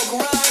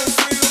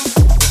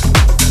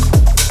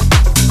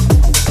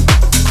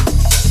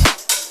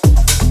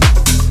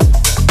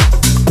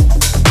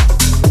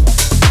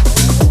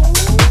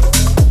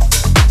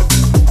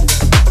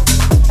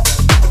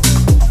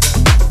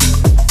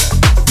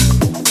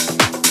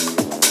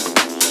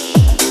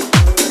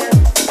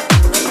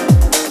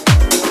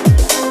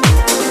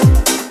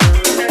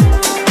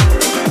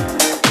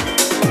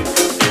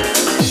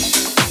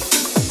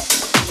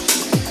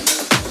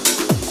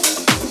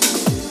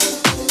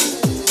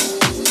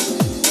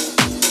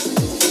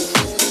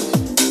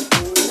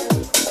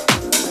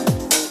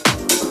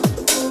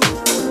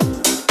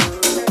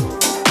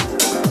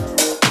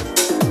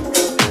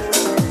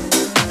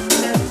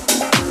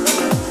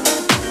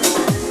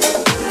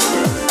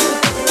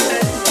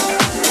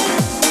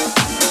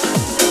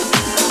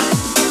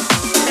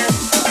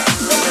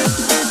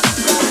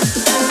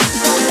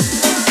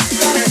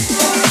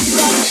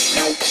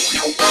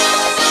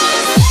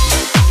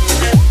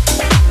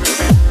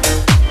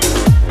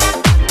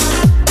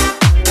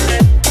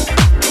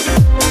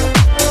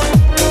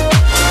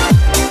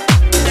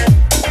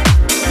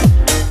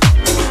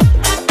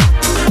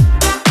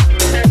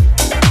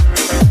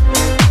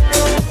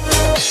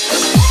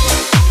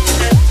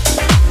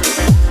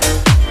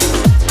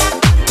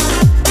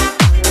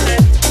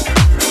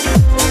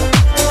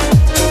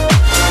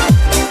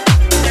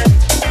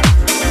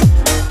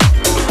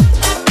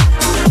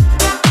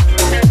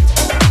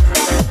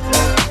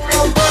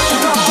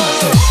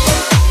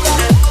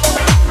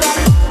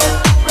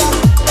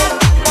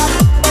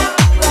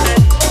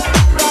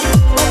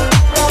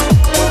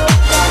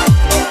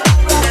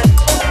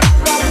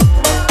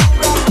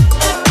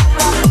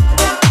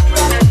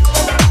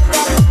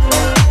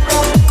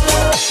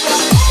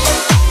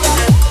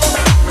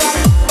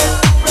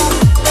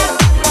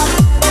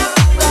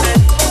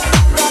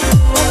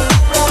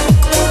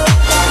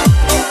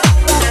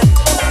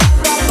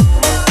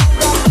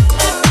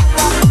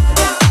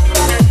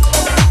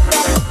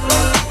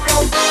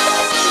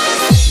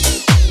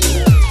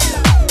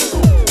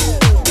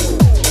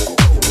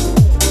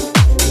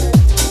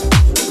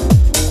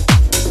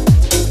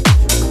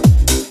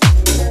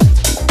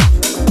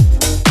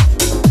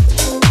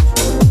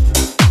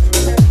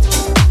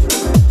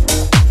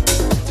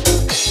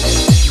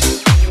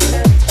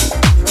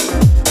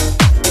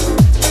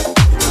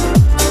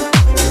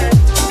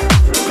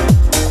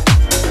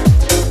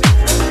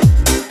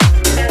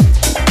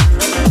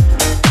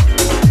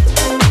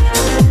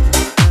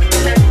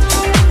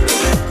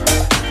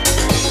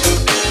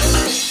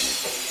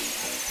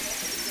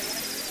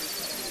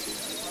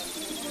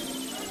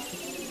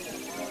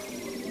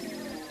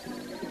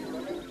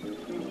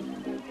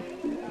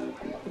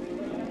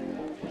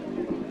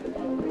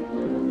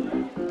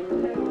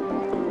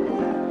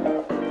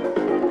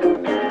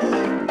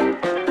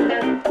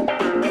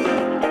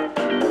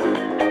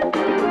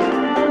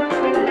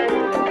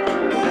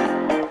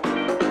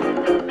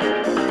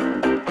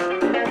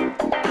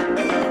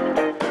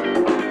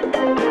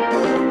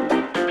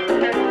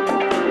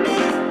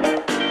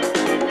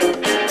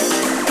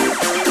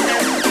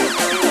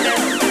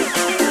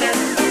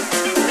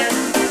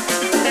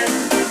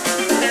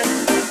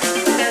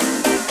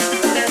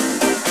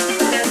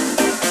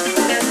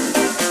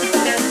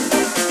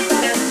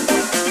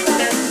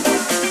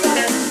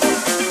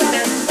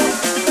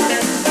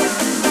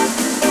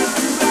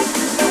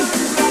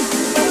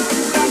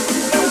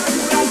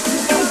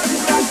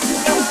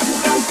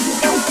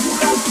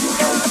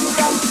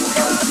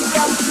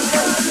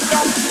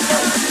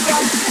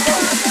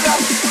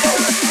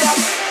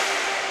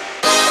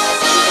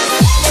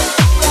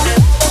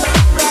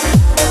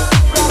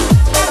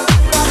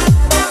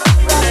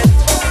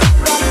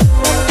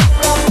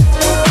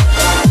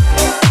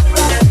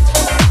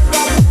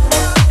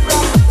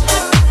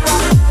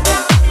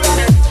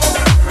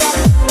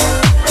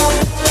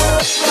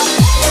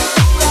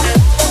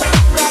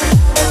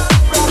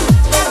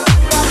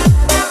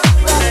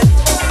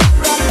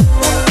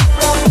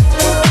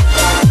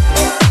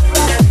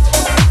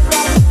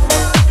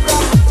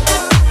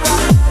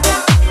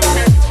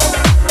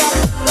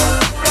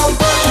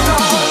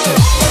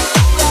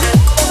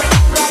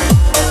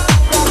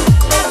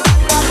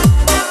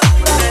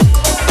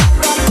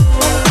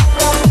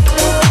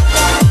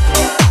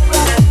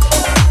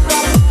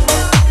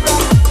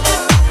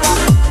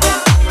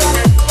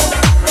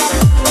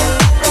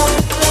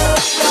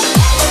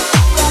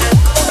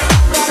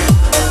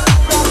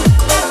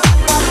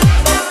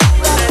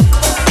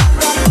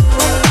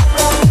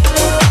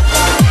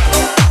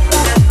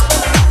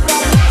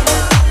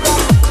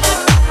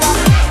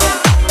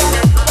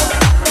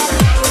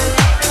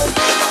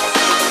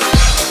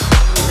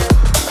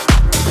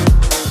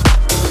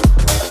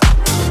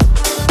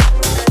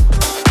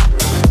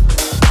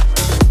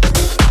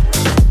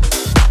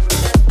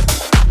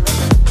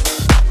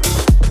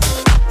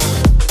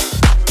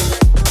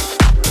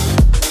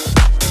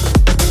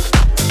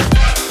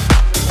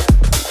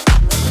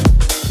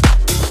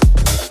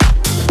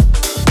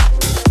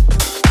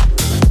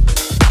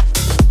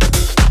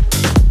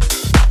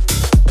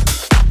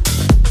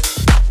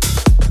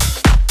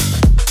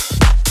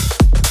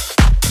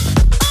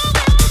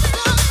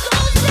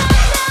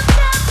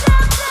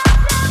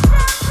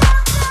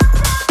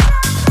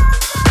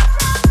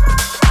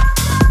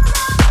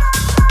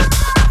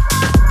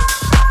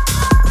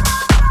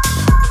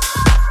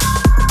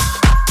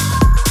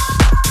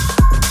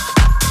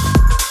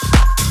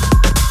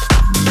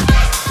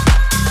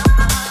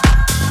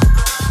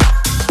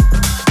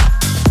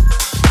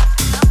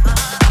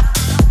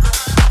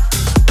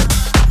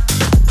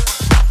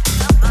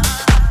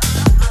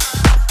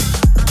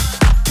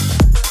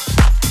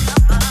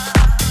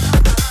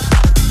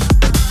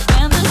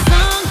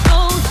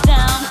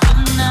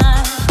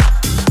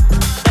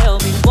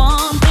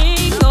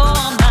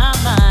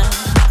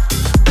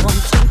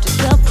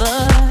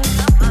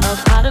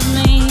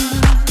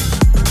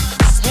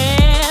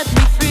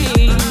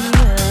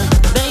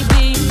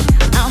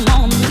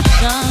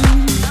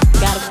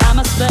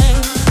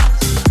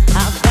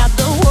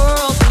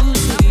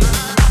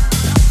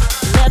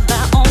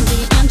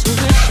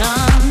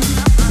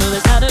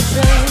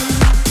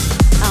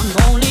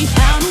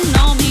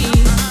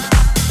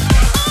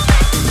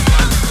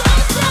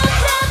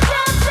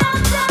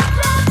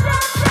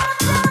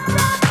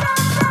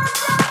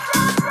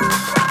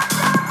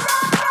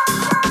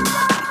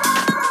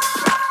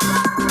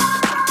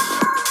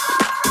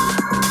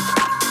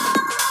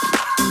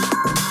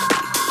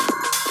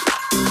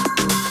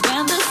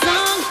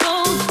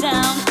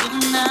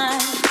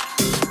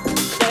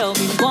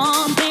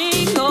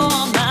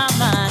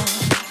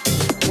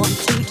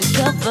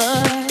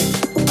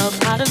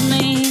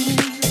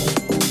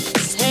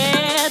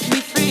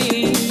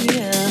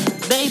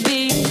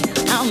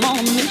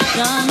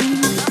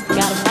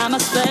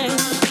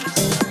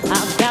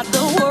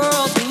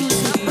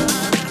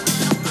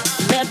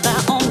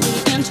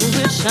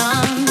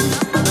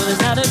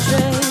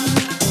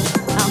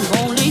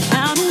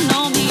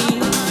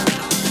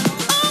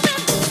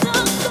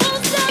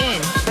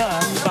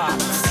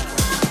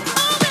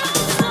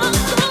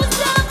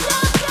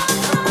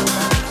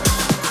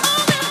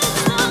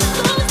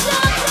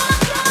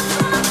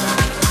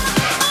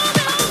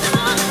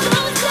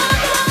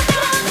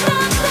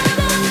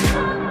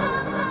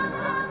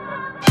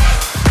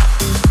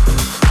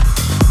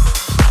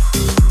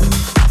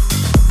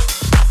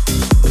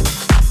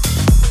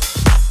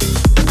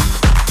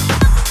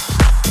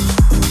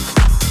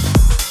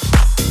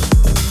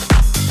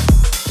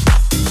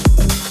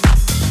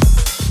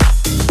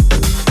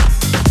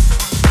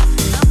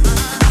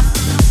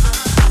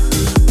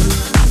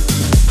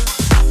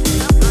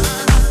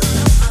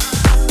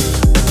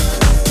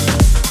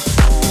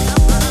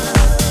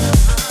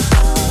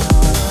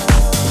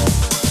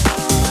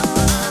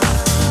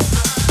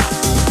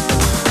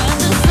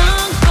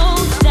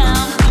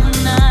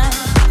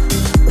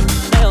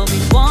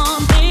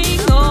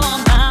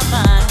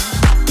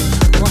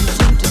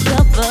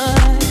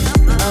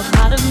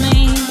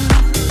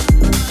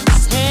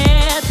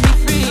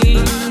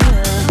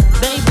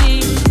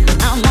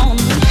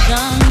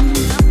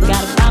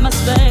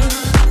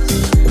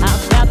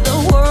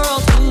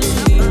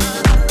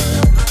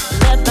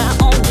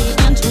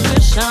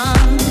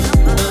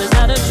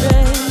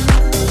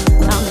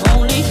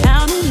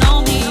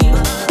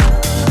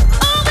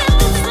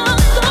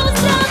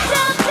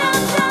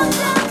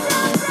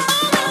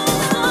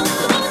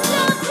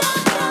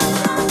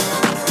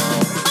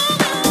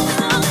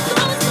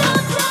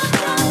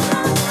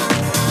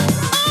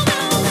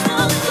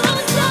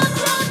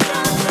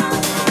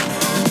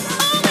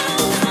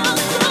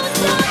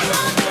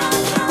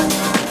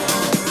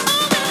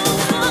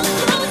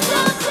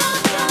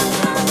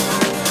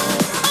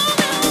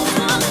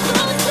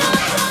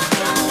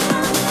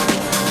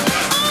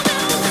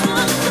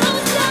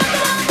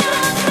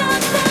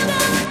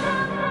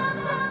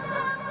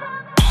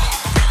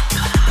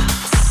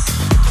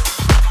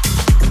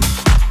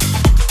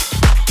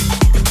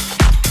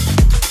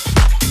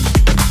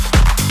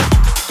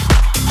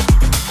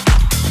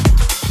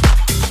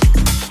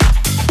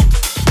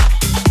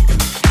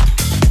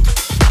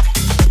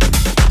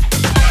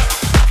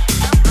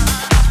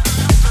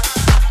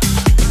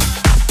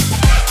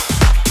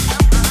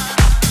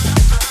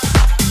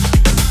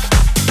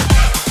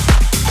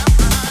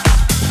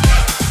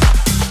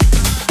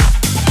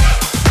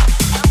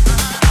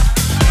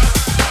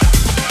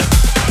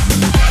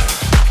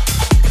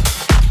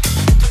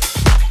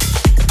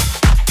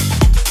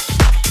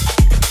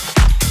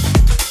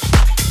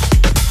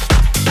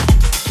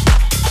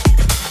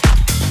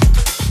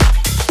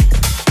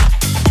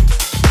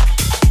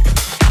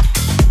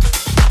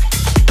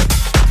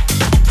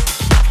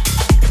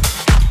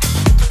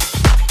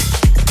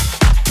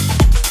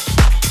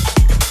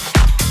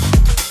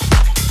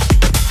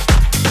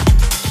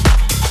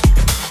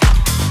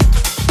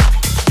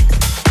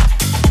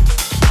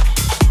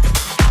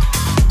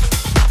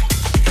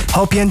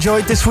Hope you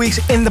enjoyed this week's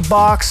In The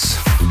Box.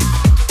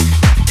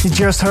 You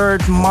just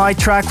heard my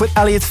track with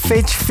Elliot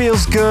Fitch,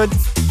 Feels Good,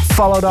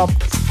 followed up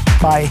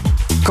by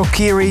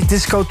Kokiri,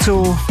 Disco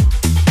Tool,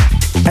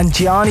 and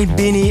Gianni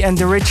Bini and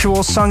The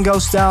Ritual, Sun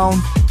Goes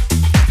Down.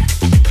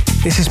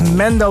 This is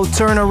Mendo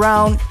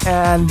Turnaround,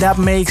 and that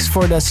makes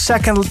for the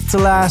second to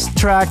last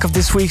track of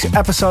this week's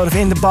episode of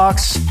In The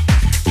Box.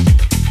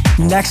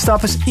 Next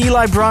up is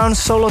Eli Brown,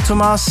 Solo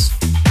Tomas,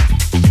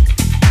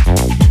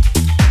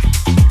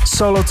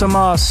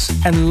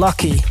 and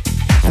Lucky.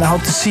 And I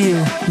hope to see you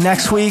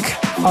next week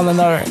on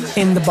another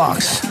In The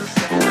Box.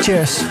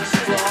 Cheers.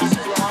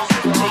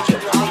 Take your